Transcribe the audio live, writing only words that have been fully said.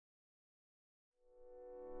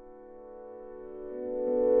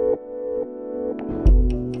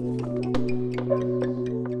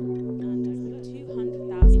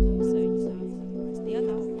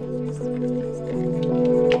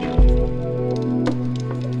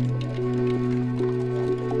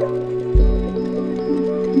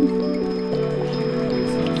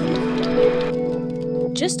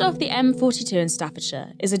Just off the M42 in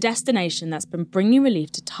Staffordshire is a destination that's been bringing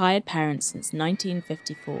relief to tired parents since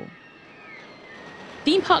 1954.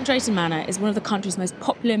 Theme Park Drayton Manor is one of the country's most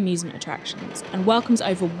popular amusement attractions and welcomes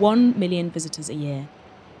over 1 million visitors a year.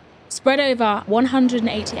 Spread over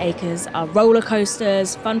 180 acres are roller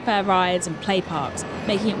coasters, funfair rides and play parks,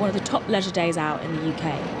 making it one of the top leisure days out in the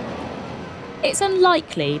UK. It's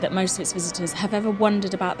unlikely that most of its visitors have ever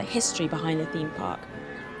wondered about the history behind the theme park.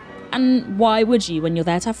 And why would you when you're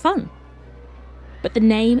there to have fun? But the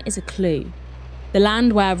name is a clue. The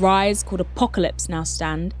land where rides called Apocalypse now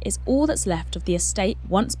stand is all that's left of the estate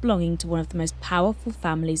once belonging to one of the most powerful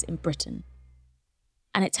families in Britain.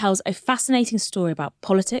 And it tells a fascinating story about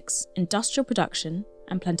politics, industrial production,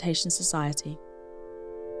 and plantation society.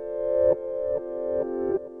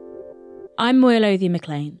 I'm Moya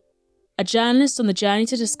Lothian-McLean, a journalist on the journey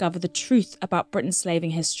to discover the truth about Britain's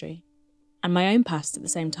slaving history, and my own past at the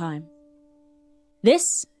same time.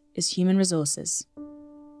 This is Human Resources.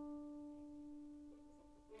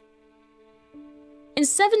 In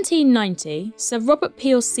 1790, Sir Robert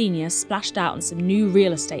Peel Sr. splashed out on some new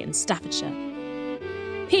real estate in Staffordshire.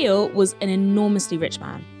 Peel was an enormously rich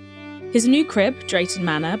man. His new crib, Drayton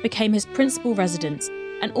Manor, became his principal residence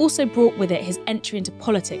and also brought with it his entry into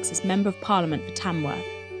politics as Member of Parliament for Tamworth.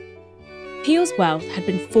 Peel's wealth had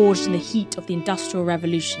been forged in the heat of the Industrial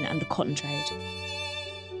Revolution and the cotton trade.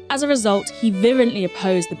 As a result, he virulently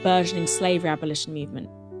opposed the burgeoning slavery abolition movement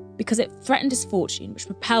because it threatened his fortune, which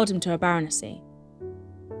propelled him to a baronetcy.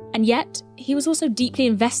 And yet, he was also deeply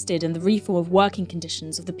invested in the reform of working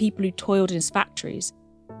conditions of the people who toiled in his factories,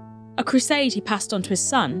 a crusade he passed on to his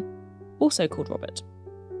son, also called Robert.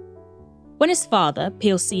 When his father,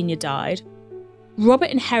 Peel Sr., died, Robert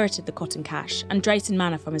inherited the cotton cash and Drayton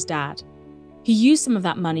Manor from his dad. He used some of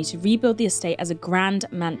that money to rebuild the estate as a grand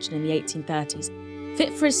mansion in the 1830s,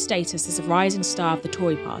 fit for his status as a rising star of the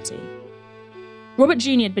Tory party. Robert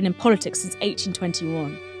Jr. had been in politics since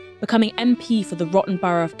 1821, becoming MP for the rotten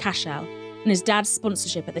borough of Cashel, and his dad's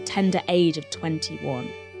sponsorship at the tender age of 21.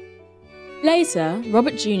 Later,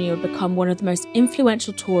 Robert Jr. would become one of the most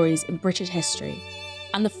influential Tories in British history,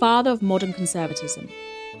 and the father of modern conservatism.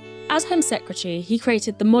 As Home Secretary, he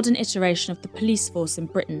created the modern iteration of the police force in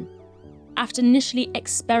Britain, after initially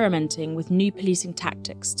experimenting with new policing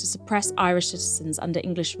tactics to suppress Irish citizens under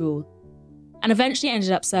English rule, and eventually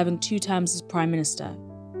ended up serving 2 terms as Prime Minister.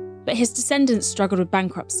 But his descendants struggled with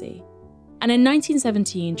bankruptcy, and in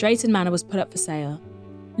 1917 Drayton Manor was put up for sale,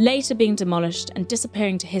 later being demolished and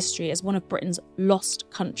disappearing to history as one of Britain's lost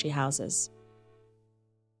country houses.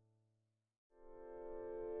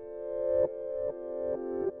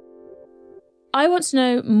 I want to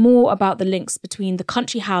know more about the links between the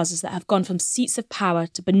country houses that have gone from seats of power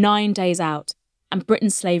to benign days out and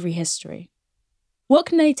Britain's slavery history. What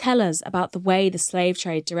can they tell us about the way the slave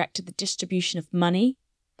trade directed the distribution of money,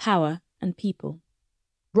 power, and people?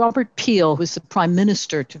 Robert Peel was the Prime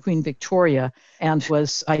Minister to Queen Victoria and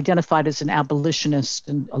was identified as an abolitionist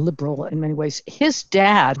and a liberal in many ways. His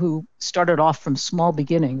dad, who started off from small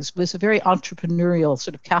beginnings, was a very entrepreneurial,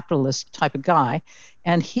 sort of capitalist type of guy.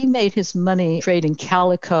 And he made his money trading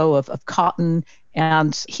calico of cotton,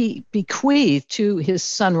 and he bequeathed to his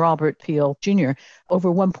son, Robert Peel Jr., over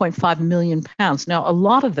 £1.5 million. Now, a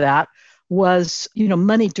lot of that was,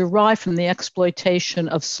 money derived from the exploitation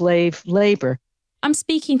of slave labor. I'm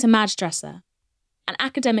speaking to Madge Dresser, an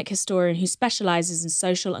academic historian who specialises in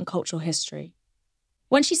social and cultural history.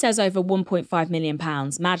 When she says over £1.5 million,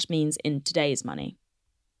 Madge means in today's money.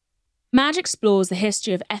 Madge explores the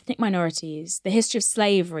history of ethnic minorities, the history of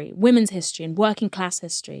slavery, women's history and working class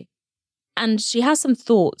history. And she has some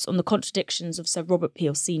thoughts on the contradictions of Sir Robert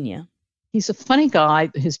Peel Sr. He's a funny guy,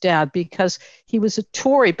 his dad, because he was a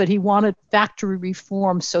Tory, but he wanted factory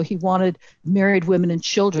reform, so he wanted married women and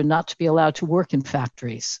children not to be allowed to work in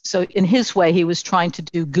factories. So in his way, he was trying to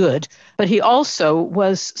do good, but he also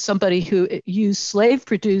was somebody who used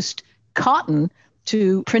slave-produced cotton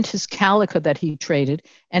to print his calico that he traded,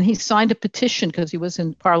 and he signed a petition, because he was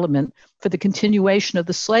in Parliament, for the continuation of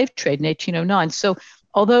the slave trade in 1809. So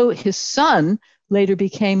although his son later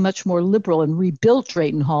became much more liberal and rebuilt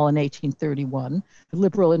Drayton Hall in 1831,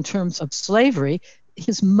 liberal in terms of slavery,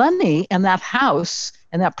 his money and that house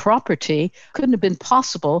and that property couldn't have been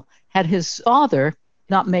possible had his father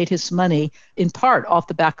not made his money in part off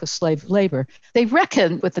the back of slave labor. They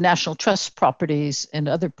reckon with the National Trust properties and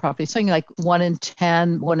other properties, something like 1 in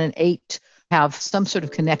 10, 1 in 8 have some sort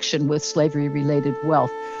of connection with slavery-related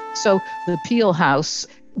wealth. So the Peel House,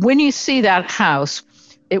 when you see that house,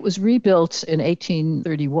 it was rebuilt in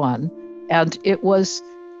 1831, and it was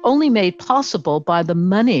only made possible by the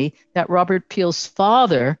money that Robert Peel's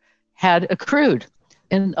father had accrued.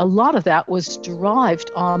 And a lot of that was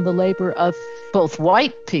derived on the labor of both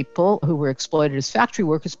white people who were exploited as factory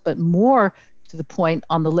workers, but more to the point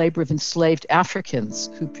on the labor of enslaved Africans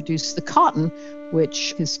who produced the cotton,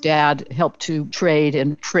 which his dad helped to trade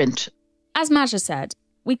and print. As Maja said,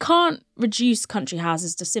 we can't reduce country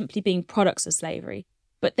houses to simply being products of slavery,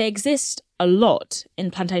 but they exist a lot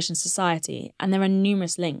in plantation society, and there are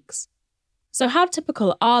numerous links. So how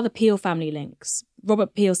typical are the Peel family links,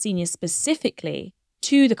 Robert Peel Sr. specifically,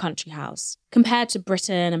 to the country house, compared to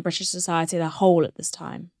Britain and British society as a whole at this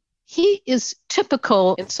time? He is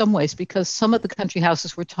typical in some ways because some of the country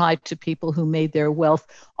houses were tied to people who made their wealth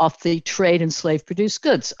off the trade in slave-produced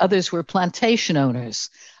goods. Others were plantation owners,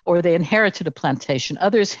 or they inherited a plantation.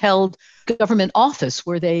 Others held government office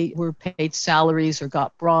where they were paid salaries or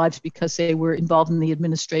got bribes because they were involved in the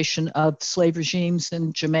administration of slave regimes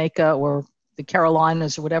in Jamaica or the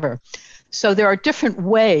Carolinas or whatever. So there are different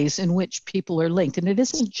ways in which people are linked. And it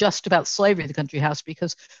isn't just about slavery, the country house,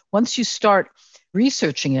 because once you start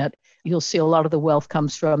researching it, you'll see a lot of the wealth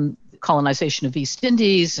comes from colonization of East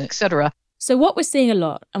Indies, etc. So what we're seeing a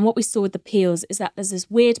lot, and what we saw with the Peels, is that there's this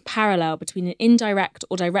weird parallel between an indirect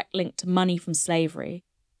or direct link to money from slavery.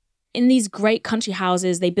 In these great country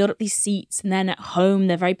houses, they build up these seats, and then at home,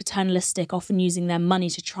 they're very paternalistic, often using their money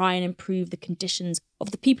to try and improve the conditions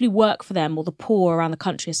of the people who work for them or the poor around the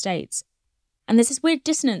country estates. And there's this weird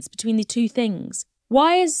dissonance between the two things.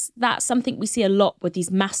 Why is that something we see a lot with these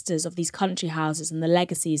masters of these country houses and the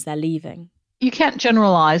legacies they're leaving? You can't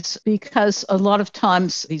generalize because a lot of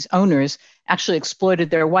times these owners actually exploited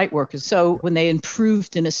their white workers. So when they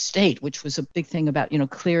improved an estate, which was a big thing about,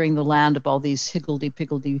 clearing the land of all these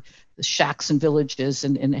higgledy-piggledy shacks and villages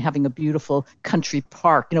and having a beautiful country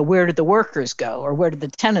park, where did the workers go or where did the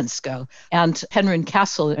tenants go? And Penrhyn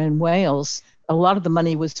Castle in Wales, a lot of the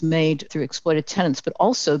money was made through exploited tenants, but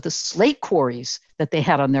also the slate quarries that they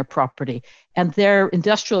had on their property. And their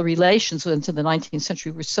industrial relations into the 19th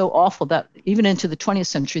century were so awful that even into the 20th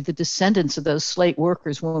century, the descendants of those slate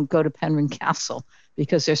workers won't go to Penrhyn Castle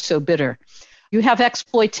because they're so bitter. You have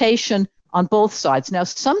exploitation on both sides. Now,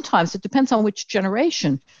 sometimes it depends on which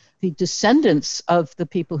generation. The descendants of the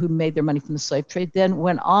people who made their money from the slave trade then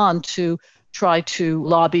went on to try to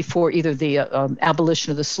lobby for either the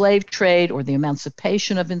abolition of the slave trade or the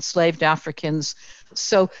emancipation of enslaved Africans.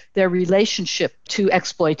 So their relationship to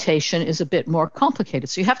exploitation is a bit more complicated.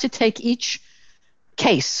 So you have to take each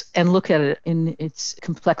case and look at it in its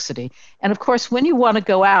complexity. And of course, when you want to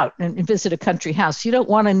go out and visit a country house, you don't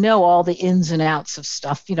want to know all the ins and outs of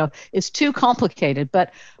stuff. It's too complicated.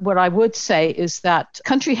 But what I would say is that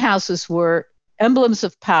country houses were emblems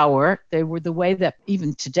of power. They were the way that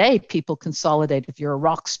even today people consolidate. If you're a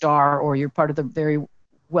rock star or you're part of the very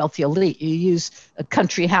wealthy elite, you use a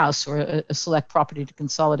country house or a select property to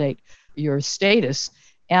consolidate your status.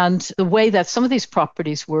 And the way that some of these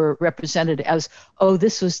properties were represented as,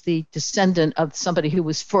 this was the descendant of somebody who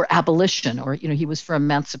was for abolition or, he was for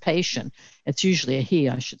emancipation. It's usually a he,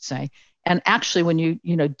 I should say. And actually, when you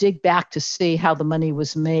dig back to see how the money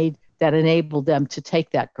was made that enabled them to take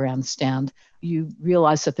that grandstand, you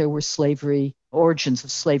realize that there were origins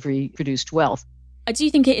of slavery-produced wealth. I do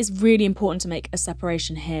think it is really important to make a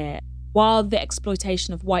separation here. While the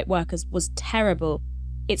exploitation of white workers was terrible,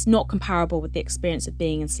 it's not comparable with the experience of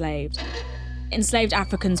being enslaved. Enslaved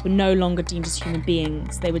Africans were no longer deemed as human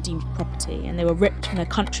beings, they were deemed property, and they were ripped from their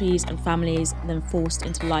countries and families and then forced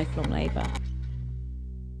into lifelong labour.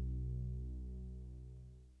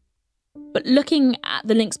 But looking at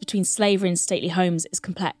the links between slavery and stately homes is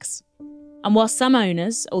complex. And while some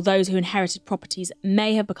owners, or those who inherited properties,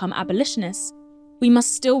 may have become abolitionists, we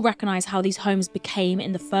must still recognise how these homes became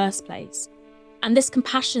in the first place. And this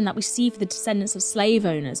compassion that we see for the descendants of slave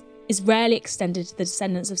owners is rarely extended to the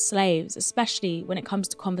descendants of slaves, especially when it comes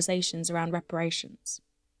to conversations around reparations.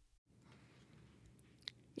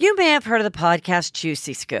 You may have heard of the podcast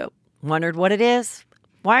Juicy Scoop. Wondered what it is?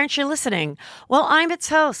 Why aren't you listening? Well, I'm its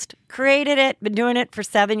host. Created it, been doing it for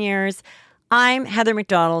 7 years. I'm Heather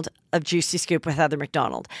McDonald of Juicy Scoop with Heather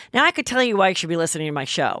McDonald. Now, I could tell you why you should be listening to my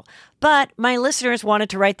show, but my listeners wanted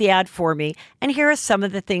to write the ad for me, and here are some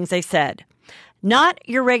of the things they said. Not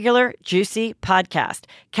your regular juicy podcast.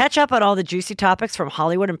 Catch up on all the juicy topics from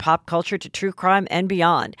Hollywood and pop culture to true crime and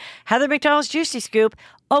beyond. Heather McDonald's Juicy Scoop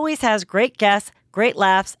always has great guests, great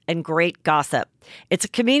laughs, and great gossip. It's a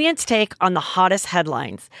comedian's take on the hottest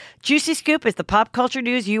headlines. Juicy Scoop is the pop culture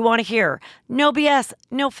news you want to hear. No BS,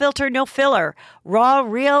 no filter, no filler. Raw,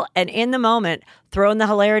 real, and in the moment. Throw in the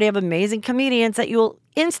hilarity of amazing comedians that you'll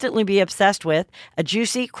instantly be obsessed with, a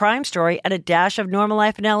juicy crime story, and a dash of normal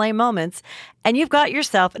life in LA moments, and you've got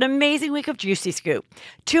yourself an amazing week of Juicy Scoop.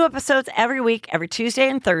 2 episodes every week, every Tuesday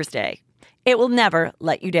and Thursday. It will never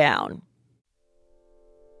let you down.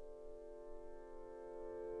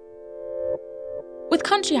 With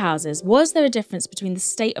country houses, was there a difference between the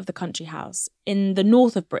state of the country house in the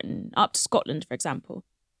north of Britain, up to Scotland, for example?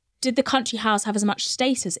 Did the country house have as much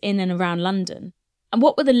status in and around London? And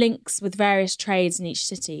what were the links with various trades in each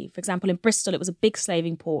city? For example, in Bristol, it was a big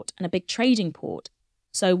slaving port and a big trading port.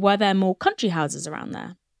 So were there more country houses around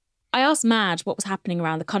there? I asked Madge what was happening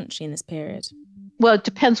around the country in this period. Well, it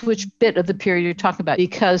depends which bit of the period you're talking about,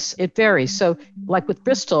 because it varies. So like with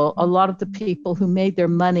Bristol, a lot of the people who made their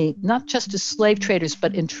money, not just as slave traders,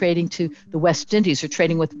 but in trading to the West Indies or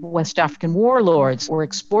trading with West African warlords or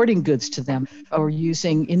exporting goods to them or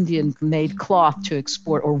using Indian-made cloth to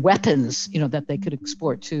export or weapons, that they could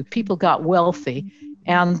export to. People got wealthy.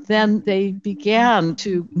 And then they began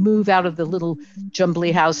to move out of the little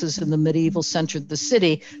jumbly houses in the medieval center of the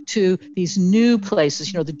city to these new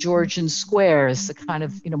places, the Georgian squares, the kind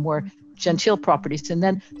of, more genteel properties. And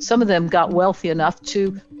then some of them got wealthy enough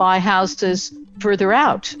to buy houses further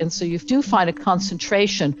out. And so you do find a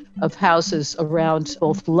concentration of houses around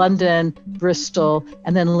both London, Bristol,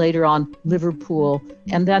 and then later on Liverpool.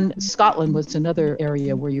 And then Scotland was another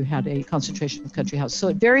area where you had a concentration of country houses. So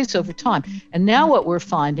it varies over time. And now what we're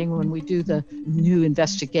finding when we do the new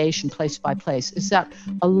investigation place by place is that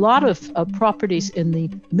a lot of properties in the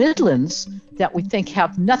Midlands that we think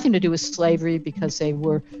have nothing to do with slavery because they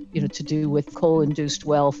were, to do with coal-induced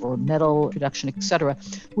wealth or metal production, etc.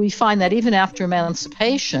 We find that even after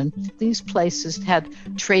emancipation, these places had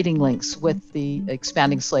trading links with the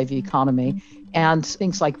expanding slave economy, and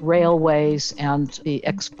things like railways and the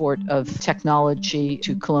export of technology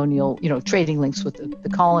to colonial, trading links with the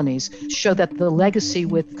colonies show that the legacy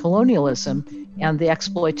with colonialism and the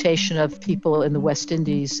exploitation of people in the West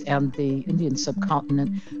Indies and the Indian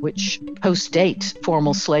subcontinent, which post-date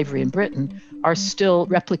formal slavery in Britain, are still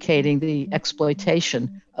replicating the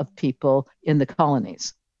exploitation of people in the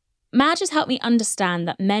colonies. Madge has helped me understand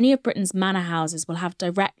that many of Britain's manor houses will have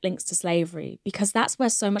direct links to slavery because that's where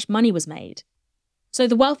so much money was made. So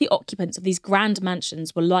the wealthy occupants of these grand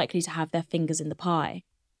mansions were likely to have their fingers in the pie.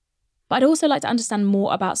 But I'd also like to understand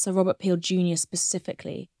more about Sir Robert Peel Jr.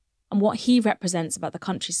 specifically and what he represents about the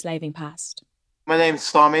country's slaving past. My name's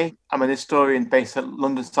Sami. I'm an historian based at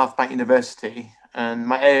London South Bank University, and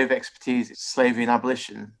my area of expertise is slavery and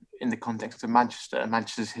abolition in the context of Manchester and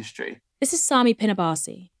Manchester's history. This is Sami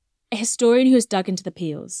Pinabasi, a historian who has dug into the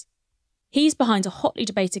Peels. He's behind a hotly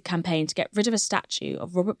debated campaign to get rid of a statue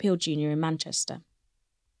of Robert Peel Jr. in Manchester.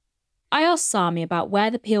 I asked Sami about where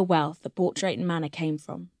the Peel wealth that bought Drayton Manor came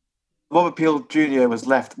from. Robert Peel Jr. was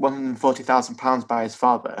left £140,000 by his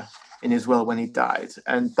father in his will when he died,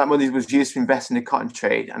 and that money was used to invest in the cotton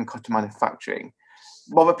trade and cotton manufacturing.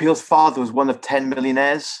 Robert Peel's father was one of 10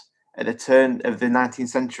 millionaires at the turn of the 19th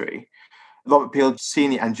century. Robert Peel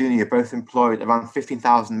Sr. and Jr. both employed around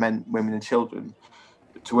 15,000 men, women and children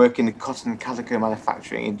to work in the cotton and calico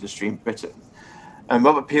manufacturing industry in Britain. And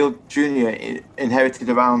Robert Peel Jr. inherited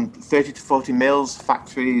around 30 to 40 mills,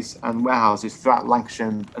 factories and warehouses throughout Lancashire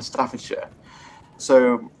and Staffordshire.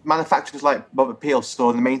 So manufacturers like Robert Peel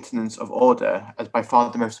saw the maintenance of order as by far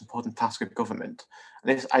the most important task of government.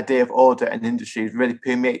 And this idea of order and industry really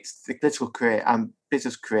permeates the political career and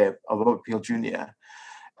business career of Robert Peel Jr.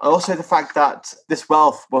 Also the fact that this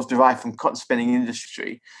wealth was derived from cotton spinning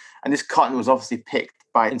industry, and this cotton was obviously picked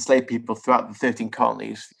by enslaved people throughout the 13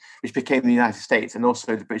 colonies, which became the United States and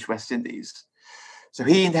also the British West Indies. So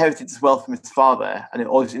he inherited this wealth from his father and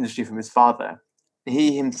all this industry from his father.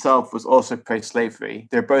 He himself was also pro-slavery.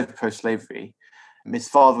 They're both pro-slavery. His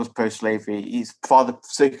father was pro-slavery. His father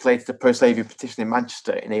circulated a pro-slavery petition in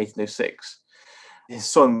Manchester in 1806. His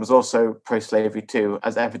son was also pro-slavery too,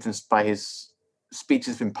 as evidenced by his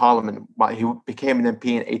speeches in Parliament while he became an MP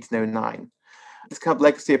in 1809. This kind of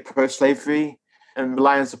legacy of pro-slavery and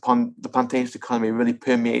reliance upon the plantation economy really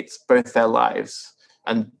permeates both their lives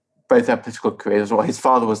and both their political careers. Well, his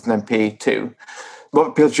father was an MP too.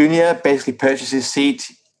 Robert Peel Jr. basically purchased his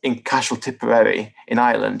seat in Cashel, Tipperary in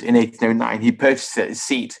Ireland in 1809. He purchased his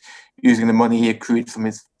seat using the money he accrued from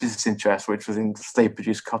his business interest, which was in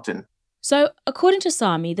slave-produced cotton. So, according to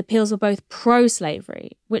Sami, the Peels were both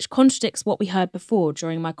pro-slavery, which contradicts what we heard before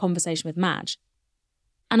during my conversation with Madge.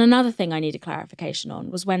 And another thing I need a clarification on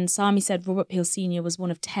was when Sami said Robert Peel Sr. was one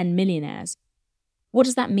of 10 millionaires. What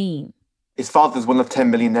does that mean? His father was one of 10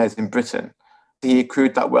 millionaires in Britain. He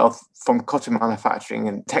accrued that wealth from cotton manufacturing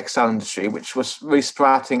and textile industry, which was really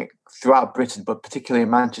sprouting throughout Britain, but particularly in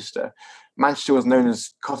Manchester. Manchester was known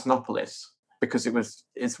as Cottonopolis because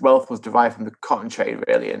its wealth was derived from the cotton trade,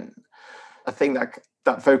 really. And I think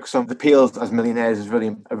that focus on the Peels as millionaires is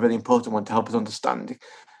really a really important one to help us understand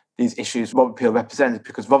these issues Robert Peel represented,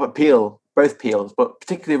 because Robert Peel, both Peels, but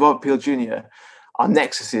particularly Robert Peel Jr., are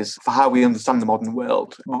nexuses for how we understand the modern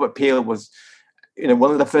world. Robert Peel was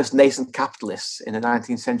one of the first nascent capitalists in the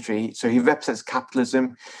 19th century. So he represents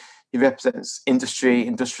capitalism, he represents industry,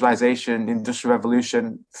 industrialization, industrial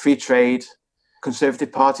revolution, free trade,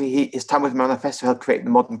 Conservative Party. His Tamworth Manifesto helped create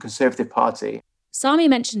the modern Conservative Party. Sami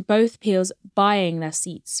mentioned both Peels buying their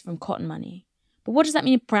seats from cotton money. But what does that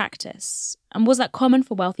mean in practice? And was that common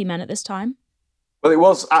for wealthy men at this time? Well, it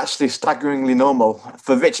was actually staggeringly normal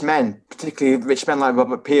for rich men, particularly rich men like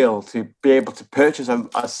Robert Peel, to be able to purchase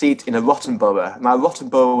a seat in a Rotten Borough. Now, Rotten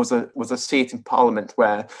Borough was a seat in Parliament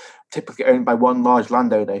where typically owned by one large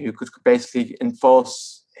landowner who could basically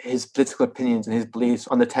enforce his political opinions and his beliefs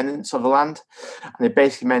on the tenants of the land. And it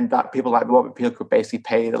basically meant that people like Robert Peel could basically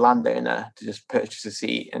pay the landowner to just purchase a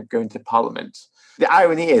seat and go into Parliament. The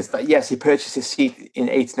irony is that, yes, he purchased his seat in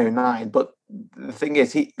 1809, but the thing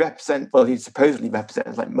is, he supposedly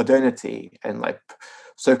represents like modernity and like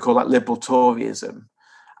so-called like liberal Toryism.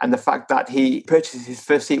 And the fact that he purchased his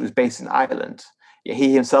first seat was based in Ireland. Yet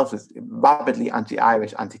he himself was rabidly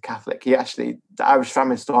anti-Irish, anti-Catholic. The Irish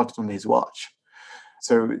famine started under his watch.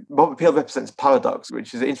 So Robert Peel represents paradox,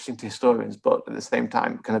 which is interesting to historians, but at the same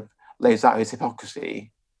time kind of lays out his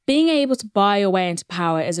hypocrisy. Being able to buy your way into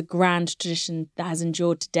power is a grand tradition that has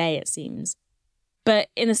endured today, it seems. But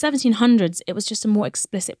in the 1700s, it was just a more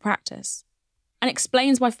explicit practice, and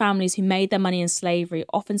explains why families who made their money in slavery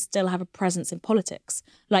often still have a presence in politics,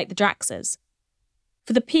 like the Draxes.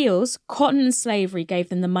 For the Peels, cotton and slavery gave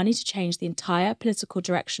them the money to change the entire political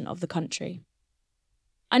direction of the country.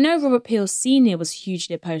 I know Robert Peel Sr. was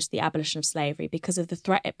hugely opposed to the abolition of slavery because of the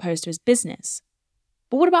threat it posed to his business.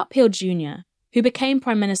 But what about Peel Jr., who became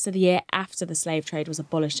Prime Minister the year after the slave trade was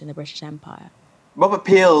abolished in the British Empire? Robert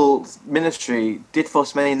Peel's ministry did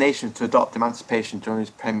force many nations to adopt emancipation during his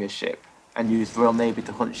premiership and use the Royal Navy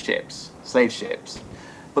to hunt ships, slave ships.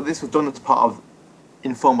 But this was done as part of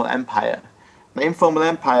informal empire. The informal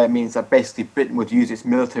empire means that basically Britain would use its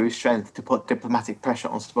military strength to put diplomatic pressure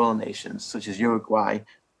on smaller nations such as Uruguay,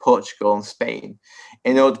 Portugal and Spain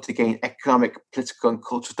in order to gain economic, political and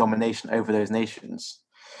cultural domination over those nations.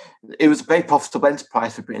 It was a very profitable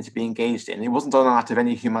enterprise for Britain to be engaged in. It wasn't done out of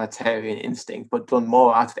any humanitarian instinct, but done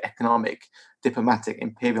more out of economic, diplomatic,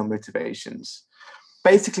 imperial motivations.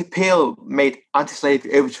 Basically, Peel made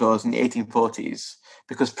anti-slavery overtures in the 1840s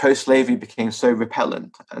because pro-slavery became so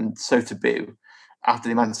repellent and so taboo after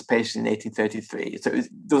the emancipation in 1833. So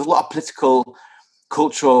there was a lot of political,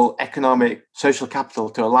 cultural, economic, social capital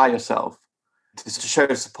to allow yourself to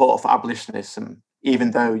show support for abolitionism,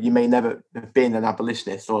 even though you may never have been an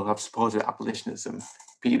abolitionist or have supported abolitionism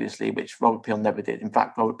previously, which Robert Peel never did. In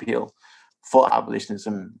fact, Robert Peel fought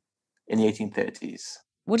abolitionism in the 1830s.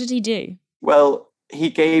 What did he do? Well,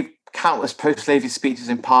 he gave countless pro-slavery speeches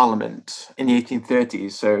in Parliament in the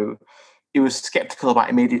 1830s. So he was sceptical about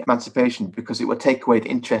immediate emancipation because it would take away the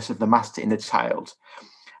interest of the master in the child.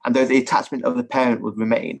 And though the attachment of the parent would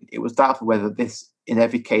remain, it was doubtful whether this, in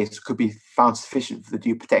every case, could be found sufficient for the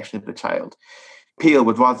due protection of the child. Peel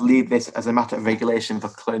would rather leave this as a matter of regulation for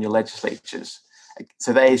colonial legislatures.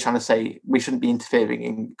 So there he's trying to say we shouldn't be interfering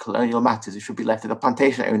in colonial matters. It should be left to the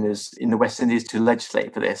plantation owners in the West Indies to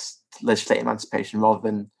legislate for this, to legislate emancipation, rather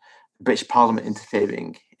than the British Parliament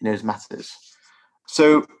interfering in those matters.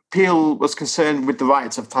 So Peel was concerned with the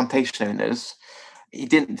rights of plantation owners. He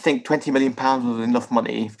didn't think £20 million was enough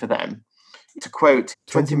money for them. To quote,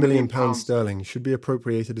 £20 million sterling should be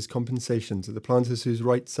appropriated as compensation to the planters whose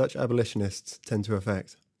rights such abolitionists tend to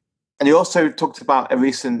affect. And he also talked about a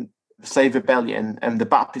recent slave rebellion and the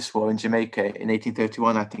Baptist War in Jamaica in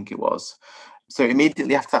 1831, I think it was. So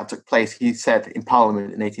immediately after that took place, he said in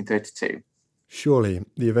Parliament in 1832. Surely,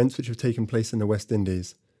 the events which have taken place in the West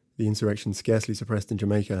Indies, the insurrection scarcely suppressed in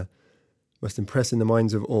Jamaica, must impress in the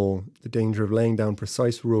minds of all the danger of laying down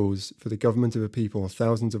precise rules for the government of a people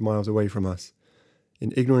thousands of miles away from us,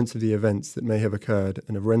 in ignorance of the events that may have occurred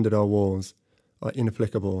and have rendered our wars are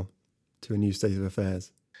inapplicable to a new state of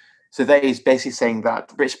affairs. So there he's basically saying that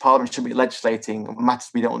the British Parliament should be legislating matters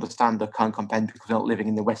we don't understand or can't comprehend because we're not living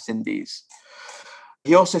in the West Indies.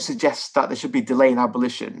 He also suggests that there should be delay in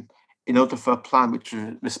abolition in order for a plan which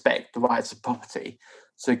would respect the rights of property.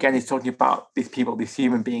 So again, he's talking about these people, these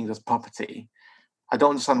human beings as property. I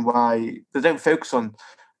don't understand why they don't focus on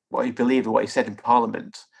what he believed or what he said in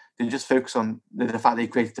Parliament. They just focus on the fact that he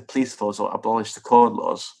created the police force or abolished the Corn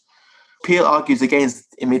Laws. Peel argues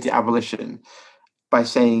against immediate abolition by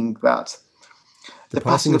saying that the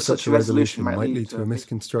passing of such a resolution might lead to a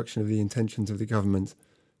misconstruction of the intentions of the government,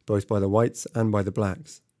 both by the whites and by the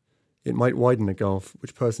blacks. It might widen a gulf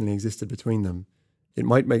which personally existed between them. It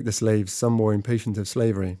might make the slaves some more impatient of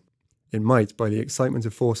slavery. It might, by the excitement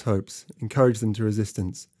of false hopes, encourage them to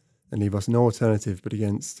resistance, and leave us no alternative but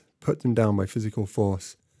against put them down by physical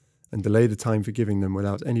force, and delay the time for giving them,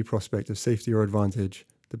 without any prospect of safety or advantage,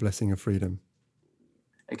 the blessing of freedom.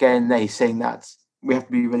 Again, he's saying that we have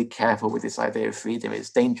to be really careful with this idea of freedom. It's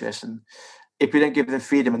dangerous, and if we don't give them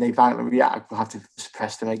freedom and they violently react, we'll have to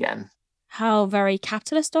suppress them again. How very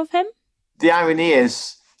capitalist of him. The irony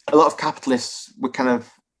is, a lot of capitalists were kind of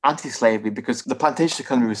anti-slavery because the plantation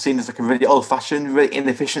economy was seen as like a really old-fashioned, really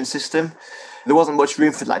inefficient system. There wasn't much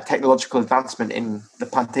room for like technological advancement in the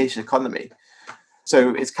plantation economy.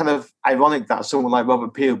 So it's kind of ironic that someone like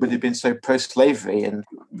Robert Peel would have been so pro-slavery. And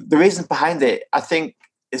the reason behind it, I think,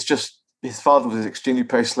 is just his father was extremely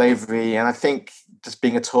pro-slavery. And I think just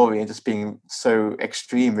being a Tory and just being so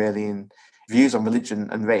extreme, really, in views on religion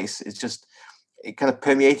and race, it kind of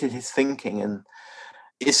permeated his thinking. And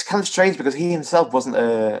it's kind of strange because he himself wasn't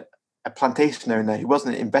a plantation owner. He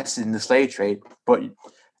wasn't invested in the slave trade. But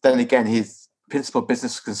then again, his principal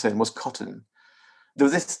business concern was cotton. There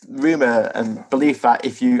was this rumour and belief that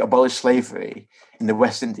if you abolish slavery in the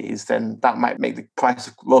West Indies, then that might make the price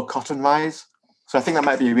of raw cotton rise. So I think that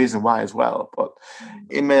might be a reason why as well. But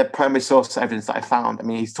in the primary source evidence that I found, I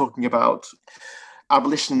mean, he's talking about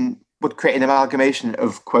abolition would create an amalgamation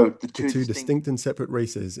of, quote, the two distinct and separate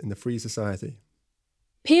races in the free society.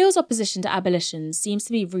 Peel's opposition to abolition seems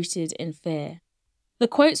to be rooted in fear. The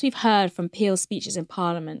quotes we've heard from Peel's speeches in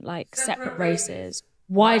Parliament, like separate races,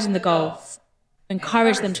 widen the gulf,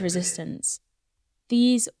 encourage them to resistance,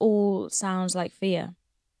 these all sound like fear.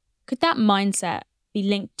 Could that mindset be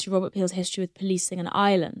linked to Robert Peel's history with policing in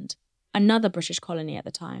Ireland, another British colony at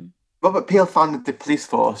the time? Robert Peel founded the police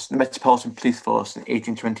force, the Metropolitan Police Force, in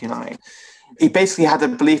 1829. He basically had a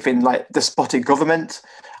belief in like despotic government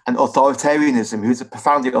and authoritarianism. He was a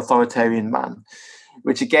profoundly authoritarian man,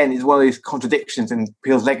 which again is one of these contradictions in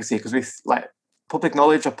Peel's legacy, because with like public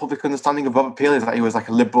knowledge or public understanding of Robert Peel is that he was like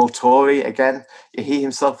a liberal Tory. Again, he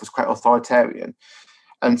himself was quite authoritarian.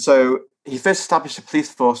 And so he first established a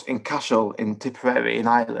police force in Cashel in Tipperary in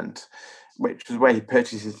Ireland, which was where he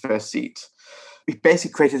purchased his first seat. He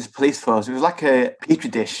basically created this police force. It was like a petri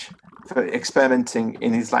dish for experimenting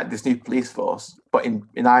in his like this new police force, but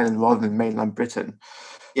in Ireland rather than mainland Britain.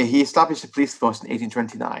 Yeah, he established a police force in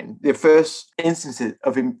 1829. The first instances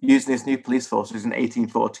of him using this new police force was in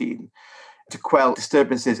 1814 to quell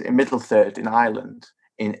disturbances in Middlethird in Ireland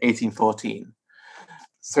in 1814.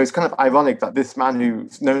 So it's kind of ironic that this man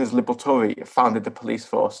who's known as Liberal Tory founded the police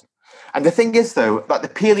force. And the thing is, though, that the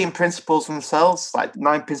Peelian principles themselves, like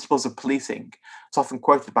 9 principles of policing, it's often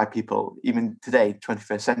quoted by people, even today,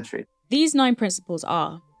 21st century. These 9 principles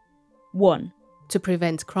are: 1. To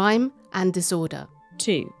prevent crime and disorder.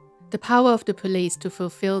 2. The power of the police to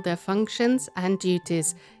fulfill their functions and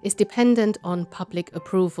duties is dependent on public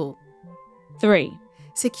approval. 3.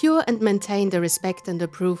 Secure and maintain the respect and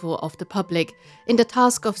approval of the public in the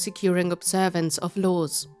task of securing observance of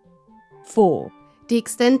laws. 4. The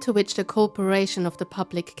extent to which the cooperation of the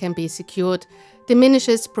public can be secured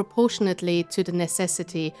diminishes proportionately to the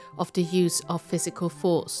necessity of the use of physical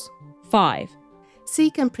force. 5.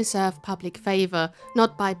 Seek and preserve public favour,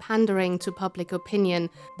 not by pandering to public opinion,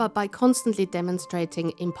 but by constantly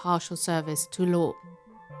demonstrating impartial service to law.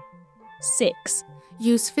 6.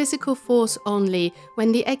 Use physical force only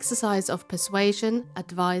when the exercise of persuasion,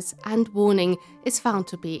 advice, and warning is found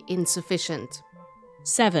to be insufficient.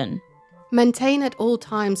 7. Maintain at all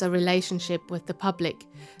times a relationship with the public,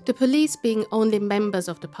 the police being only members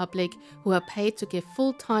of the public who are paid to give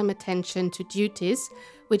full-time attention to duties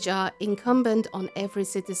which are incumbent on every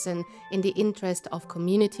citizen in the interest of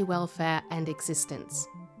community welfare and existence.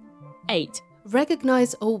 8.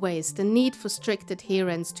 Recognize always the need for strict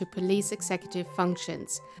adherence to police executive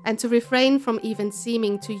functions and to refrain from even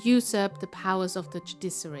seeming to usurp the powers of the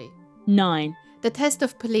judiciary. 9. The test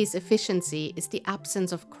of police efficiency is the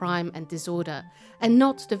absence of crime and disorder, and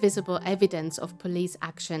not the visible evidence of police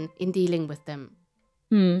action in dealing with them.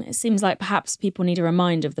 It seems like perhaps people need a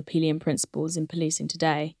reminder of the Peelian principles in policing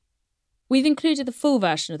today. We've included the full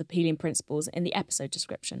version of the Peelian principles in the episode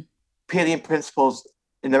description. Peelian principles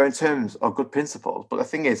in their own terms, are good principles. But the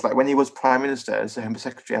thing is, like when he was Prime Minister, as the Home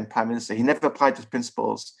Secretary and Prime Minister, he never applied those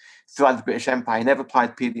principles throughout the British Empire. He never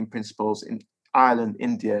applied Peelian principles in Ireland,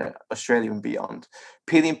 India, Australia, and beyond.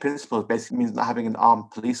 Peelian principles basically means not having an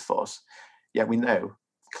armed police force. Yet we know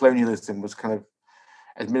colonialism was kind of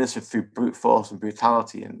administered through brute force and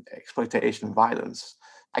brutality and exploitation and violence.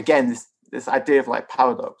 Again, this idea of like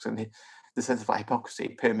paradox and the sense of like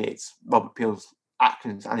hypocrisy permeates Robert Peel's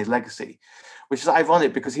actions and his legacy, which is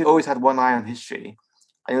ironic because he always had one eye on history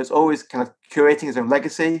and he was always kind of curating his own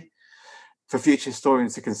legacy for future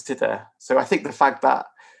historians to consider. So I think the fact that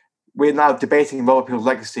we're now debating Robert Peel's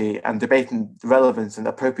legacy and debating the relevance and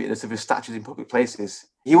appropriateness of his statues in public places,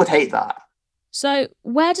 he would hate that. So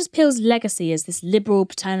where does Peel's legacy as this liberal,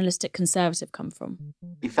 paternalistic conservative come from?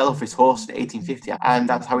 He fell off his horse in 1850 and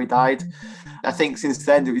that's how he died. I think since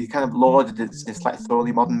then he kind of lauded as this like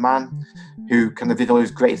thoroughly modern man who kind of did all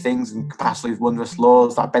these great things and passed all these wondrous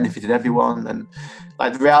laws that benefited everyone. And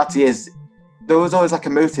like the reality is, there was always like a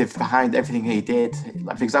motive behind everything he did.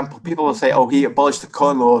 Like, for example, people will say, oh, he abolished the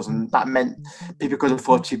Corn Laws and that meant people could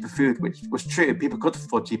afford cheaper food, which was true. People could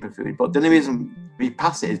afford cheaper food. But the only reason he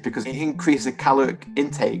passed it is because he increased the caloric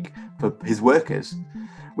intake for his workers,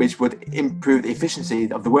 which would improve the efficiency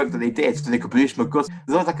of the work that they did so they could produce more goods.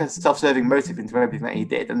 There's always like a self-serving motive into everything that he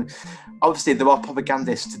did. And obviously there are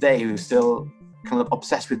propagandists today who still kind of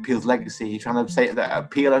obsessed with Peel's legacy, trying to say that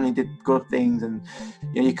Peel only did good things and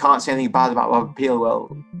you can't say anything bad about Robert Peel.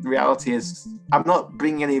 Well, the reality is I'm not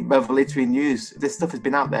bringing any revelatory news. This stuff has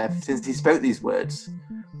been out there since he spoke these words.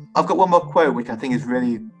 I've got one more quote which I think is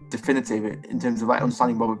really definitive in terms of like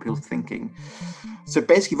understanding Robert Peel's thinking. So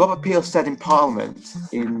basically Robert Peel said in Parliament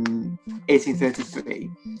in 1833,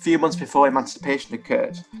 a few months before emancipation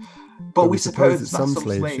occurred, But we suppose that some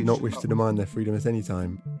slaves should not wish to demand their freedom at any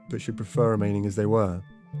time, but should prefer remaining as they were.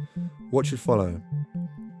 What should follow?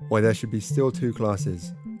 Why, there should be still two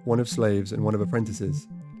classes, one of slaves and one of apprentices.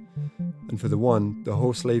 And for the one, the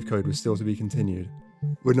whole slave code was still to be continued.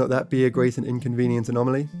 Would not that be a great and inconvenient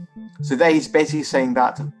anomaly? So there he's basically saying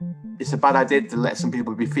that it's a bad idea to let some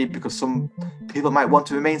people be free because some people might want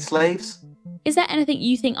to remain slaves. Is there anything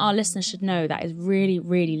you think our listeners should know that is really,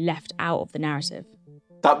 really left out of the narrative?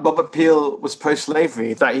 That Robert Peel was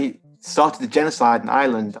pro-slavery, that he started the genocide in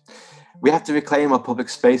Ireland. We have to reclaim our public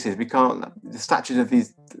spaces. We can't. The statues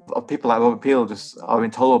of people like Robert Peel just are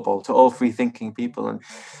intolerable to all free-thinking people, and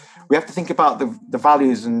we have to think about the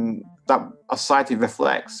values and that our society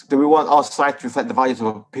reflects. Do we want our society to reflect the values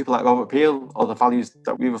of people like Robert Peel, or the values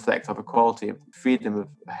that we reflect of equality, of freedom, of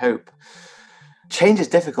hope? Change is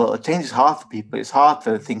difficult. Change is hard for people. It's hard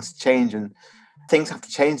for things to change, and things have to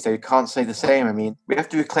change there. You can't stay the same. I mean, we have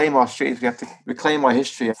to reclaim our streets. We have to reclaim our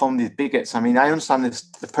history from these bigots. I mean, I understand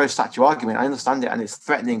the pro-statue argument. I understand it, and it's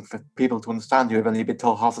threatening for people to understand who have only been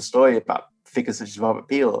told half the story about figures such as Robert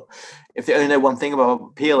Peel. If they only know one thing about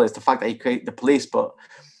Robert Peel, is the fact that he created the police. But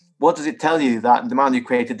what does it tell you that the man who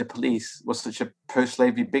created the police was such a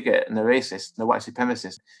pro-slavery bigot and a racist and a white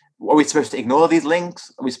supremacist? Are we supposed to ignore these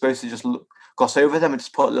links? Are we supposed to just gloss over them and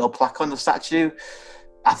just put a little plaque on the statue?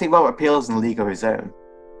 I think Robert Peel is in a league of his own.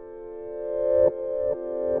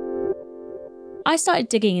 I started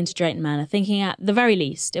digging into Drayton Manor, thinking at the very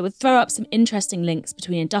least it would throw up some interesting links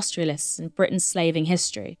between industrialists and Britain's slaving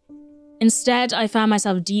history. Instead, I found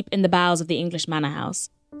myself deep in the bowels of the English manor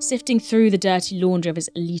house, sifting through the dirty laundry of its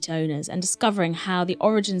elite owners and discovering how the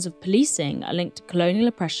origins of policing are linked to colonial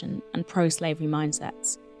oppression and pro-slavery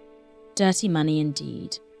mindsets. Dirty money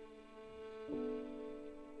indeed.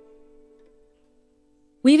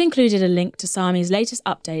 We've included a link to SAMI's latest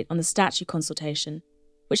update on the statue consultation,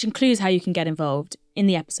 which includes how you can get involved, in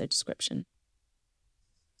the episode description.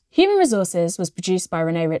 Human Resources was produced by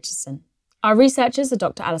Renee Richardson. Our researchers are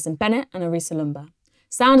Dr. Alison Bennett and Arisa Lumba.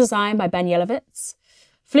 Sound design by Ben Yelovitz.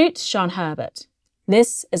 Flute, Sean Herbert.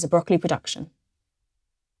 This is a Broccoli production.